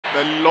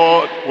The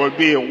Lord will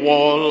be a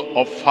wall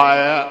of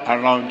fire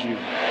around you.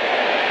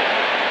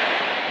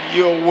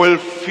 You will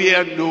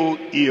fear no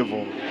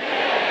evil.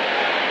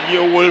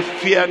 You will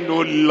fear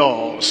no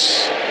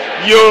loss.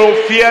 You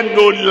will fear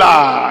no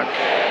lack.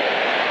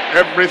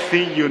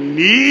 Everything you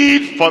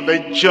need for the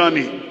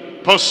journey,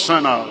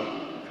 personal,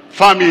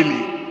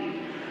 family,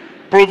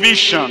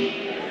 provision,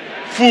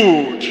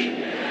 food,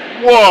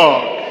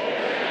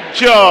 work,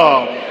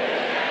 job,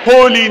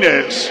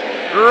 holiness,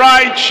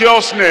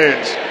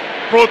 righteousness,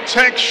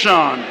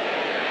 protection,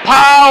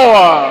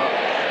 power,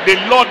 the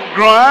Lord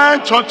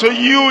grant unto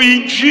you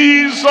in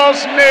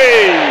Jesus'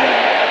 name.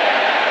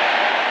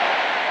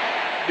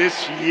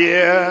 This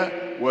year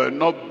will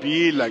not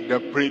be like the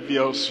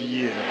previous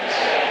years.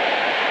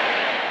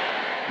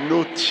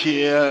 No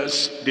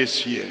tears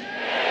this year.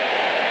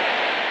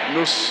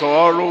 No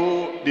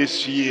sorrow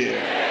this year.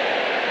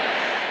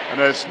 And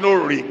there's no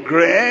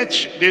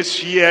regret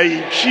this year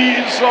in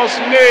Jesus'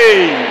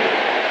 name.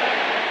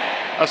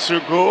 As you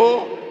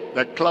go,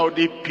 the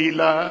cloudy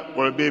pillar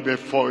will be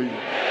before you.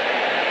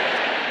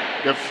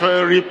 The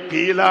fiery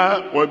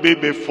pillar will be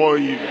before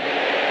you.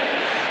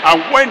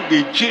 And when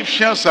the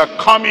Egyptians are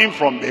coming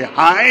from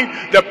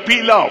behind, the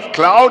pillar of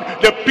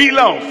cloud, the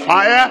pillar of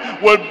fire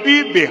will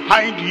be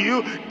behind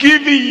you,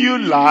 giving you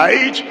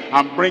light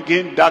and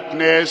bringing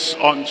darkness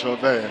unto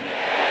them.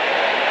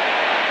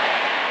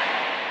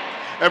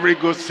 Every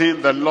good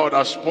thing the Lord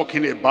has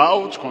spoken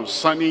about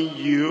concerning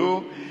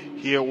you,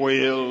 he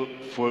will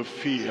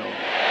fulfill.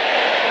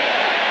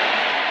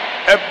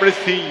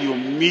 Everything you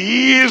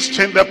missed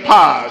in the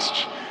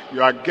past,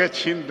 you are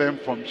getting them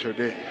from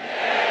today.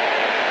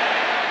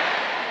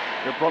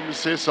 The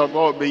promises of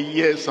God will be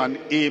yes and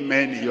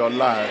amen in your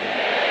life.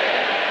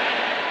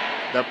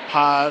 The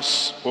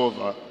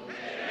Passover.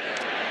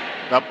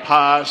 The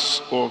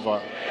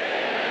Passover.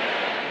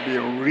 Be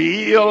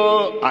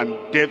real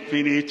and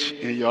definite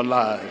in your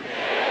life.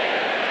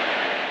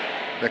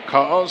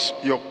 Because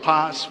you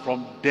pass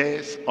from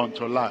death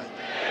unto life.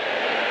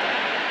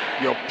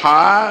 You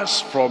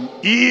pass from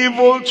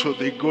evil to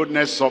the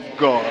goodness of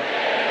God.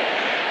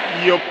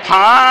 You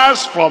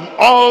pass from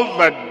all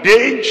the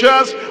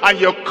dangers and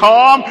you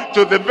come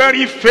to the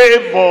very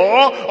favor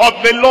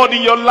of the Lord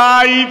in your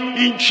life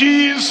in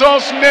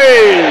Jesus'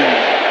 name.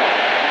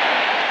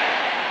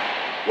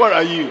 Where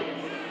are you?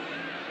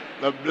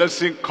 The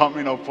blessing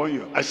coming upon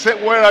you. I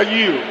said, where are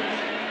you?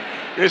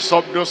 Raise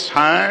up those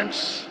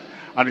hands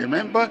and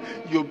remember,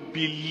 you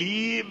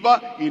believe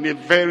in a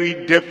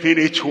very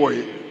definite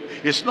way.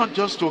 It's not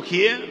just to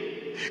hear.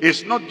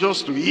 It's not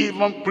just to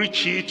even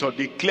preach it or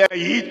declare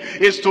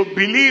it. It's to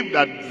believe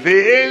that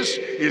this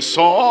is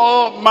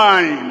all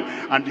mine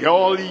and they're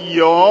all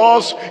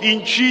yours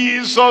in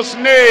Jesus'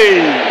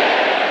 name.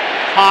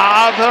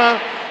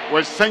 Father,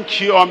 we thank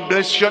you and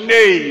bless your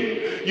name.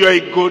 You are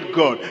a good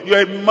God. You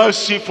are a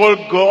merciful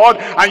God.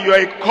 And you are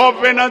a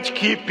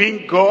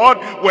covenant-keeping God.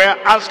 We are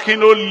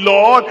asking, oh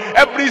Lord,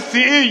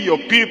 everything your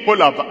people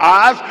have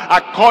asked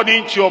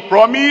according to your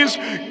promise,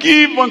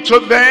 give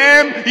unto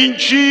them in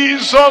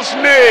Jesus'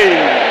 name.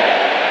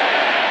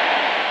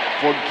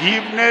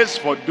 Forgiveness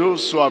for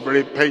those who have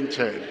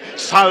repented.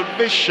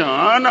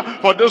 Salvation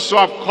for those who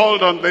have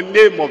called on the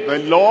name of the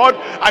Lord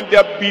and they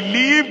have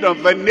believed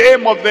on the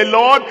name of the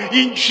Lord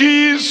in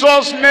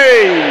Jesus'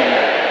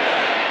 name.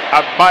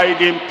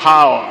 Abiding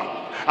power,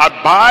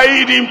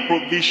 abiding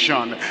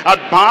provision,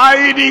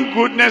 abiding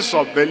goodness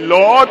of the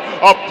Lord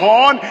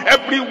upon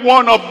every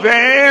one of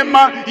them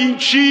in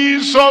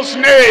Jesus'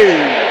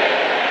 name.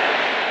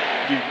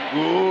 The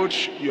good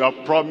you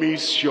have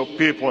promised your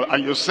people,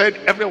 and you said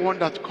everyone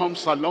that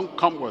comes along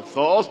come with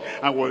us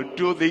and will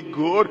do the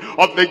good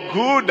of the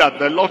good that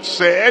the Lord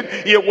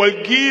said he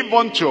will give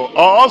unto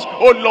us.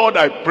 Oh Lord,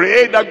 I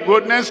pray that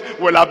goodness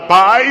will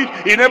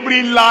abide in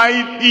every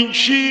life in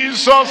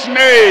Jesus'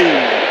 name.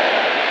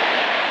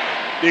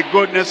 The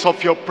goodness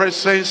of your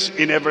presence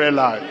in every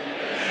life.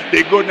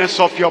 The goodness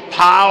of your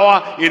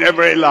power in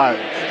every life.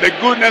 The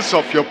goodness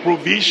of your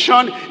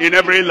provision in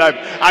every life.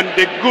 And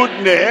the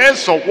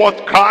goodness of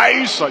what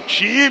Christ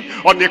achieved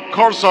on the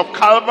cross of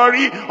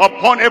Calvary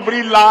upon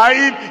every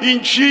life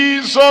in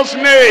Jesus'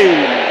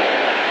 name.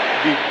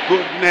 The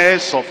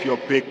goodness of your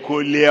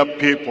peculiar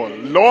people.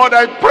 Lord,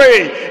 I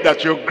pray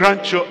that you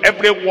grant to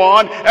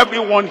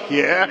everyone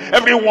here,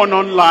 everyone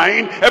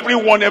online,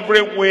 everyone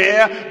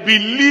everywhere,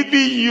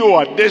 believing you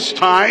at this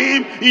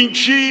time in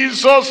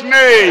Jesus'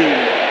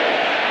 name.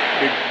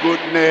 The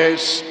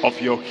goodness of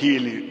your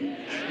healing.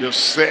 You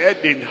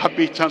said the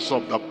inhabitants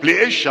of the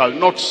place shall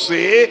not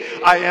say,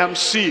 I am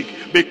sick,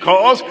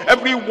 because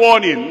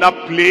everyone in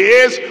that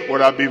place would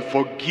have been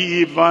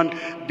forgiven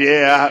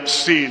their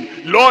sin.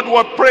 Lord,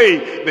 we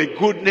pray the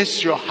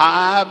goodness you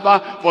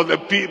have for the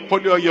people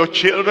who are your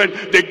children,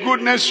 the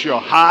goodness you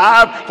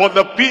have for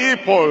the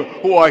people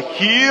who are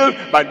healed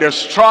by the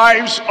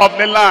stripes of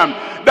the Lamb.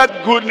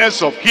 That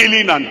goodness of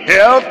healing and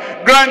health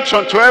grant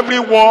unto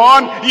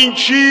everyone in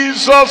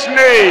Jesus'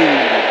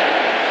 name.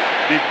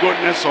 The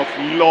goodness of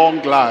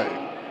long life,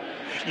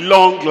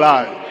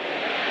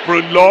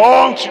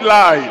 prolonged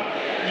life,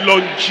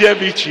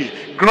 longevity.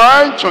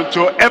 Grant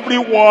unto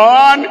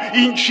everyone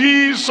in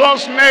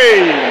Jesus'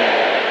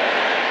 name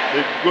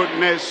the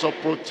goodness of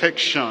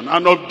protection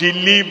and of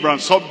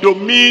deliverance, of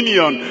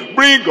dominion.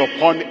 Bring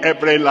upon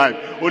every life.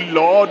 Oh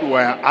Lord, we're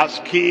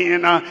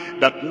asking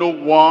that no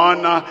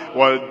one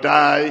will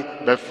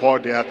die before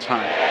their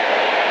time.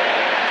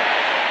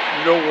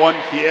 No one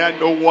here,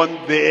 no one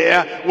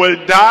there will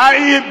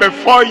die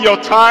before your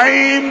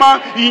time,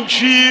 in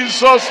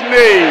Jesus'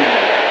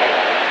 name.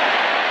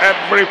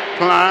 Every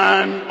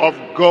plan of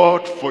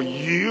God for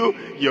you,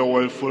 you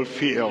will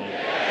fulfill.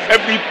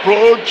 Every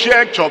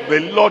project of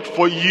the Lord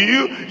for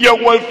you, you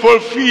will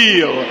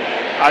fulfill.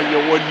 And you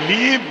will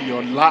live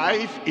your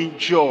life in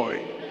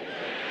joy,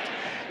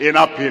 in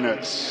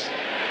happiness,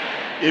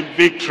 in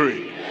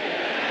victory,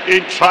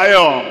 in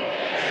triumph,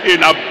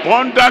 in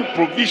abundant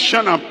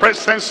provision and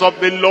presence of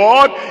the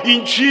Lord,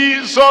 in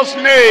Jesus'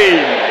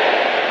 name.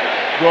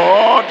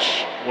 God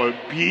will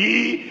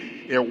be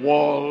a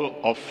wall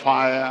of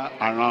fire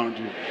around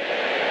you.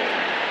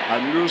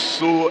 And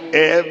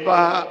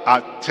whosoever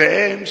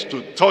attempts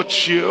to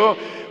touch you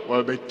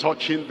will be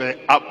touching the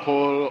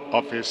apple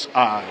of his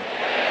eye.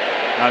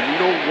 And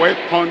no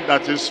weapon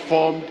that is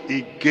formed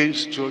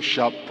against you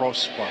shall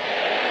prosper.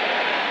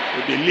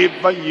 He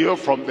deliver you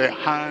from the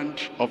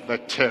hand of the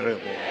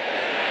terrible.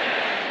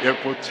 He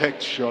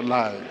protects your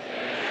life.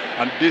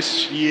 And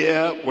this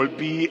year will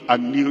be a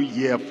new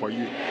year for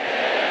you.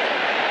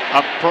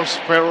 A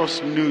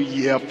prosperous new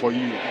year for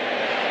you.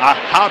 A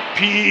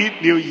happy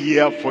new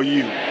year for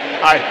you.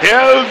 A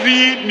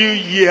healthy new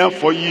year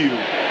for you.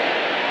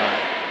 A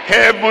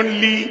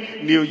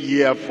heavenly new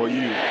year for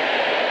you.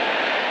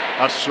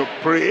 As you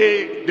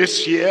pray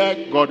this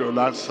year, God will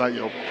answer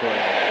your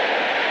prayer.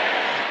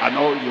 And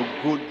all your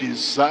good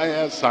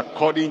desires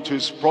according to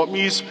his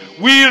promise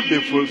will be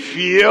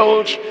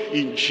fulfilled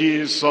in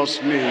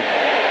Jesus' name.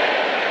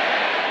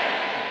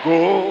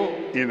 Go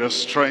in the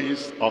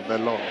strength of the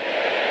Lord.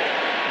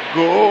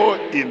 Go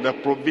in the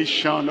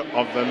provision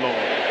of the Lord.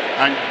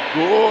 And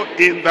go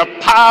in the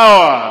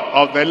power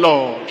of the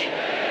Lord.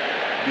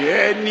 The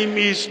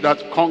enemies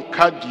that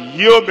conquered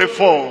you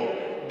before,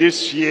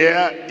 this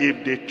year,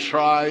 if they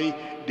try,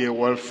 they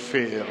will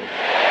fail.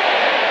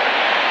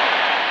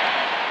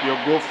 You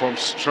go from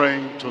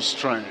strength to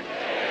strength.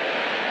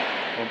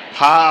 From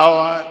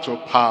power to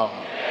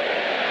power.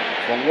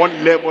 From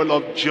one level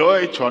of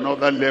joy to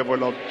another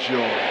level of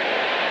joy.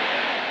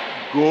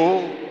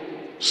 Go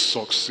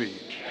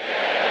succeed.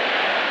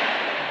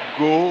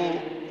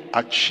 Go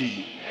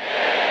achieve.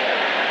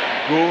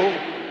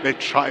 Go be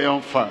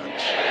triumphant.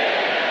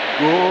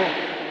 Go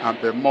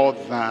and be more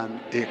than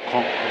a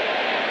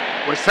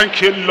conqueror. We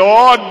thank you,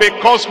 Lord,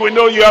 because we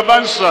know you have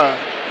answered.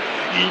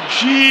 In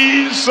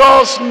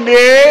Jesus'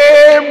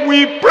 name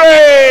we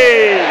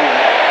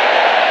pray.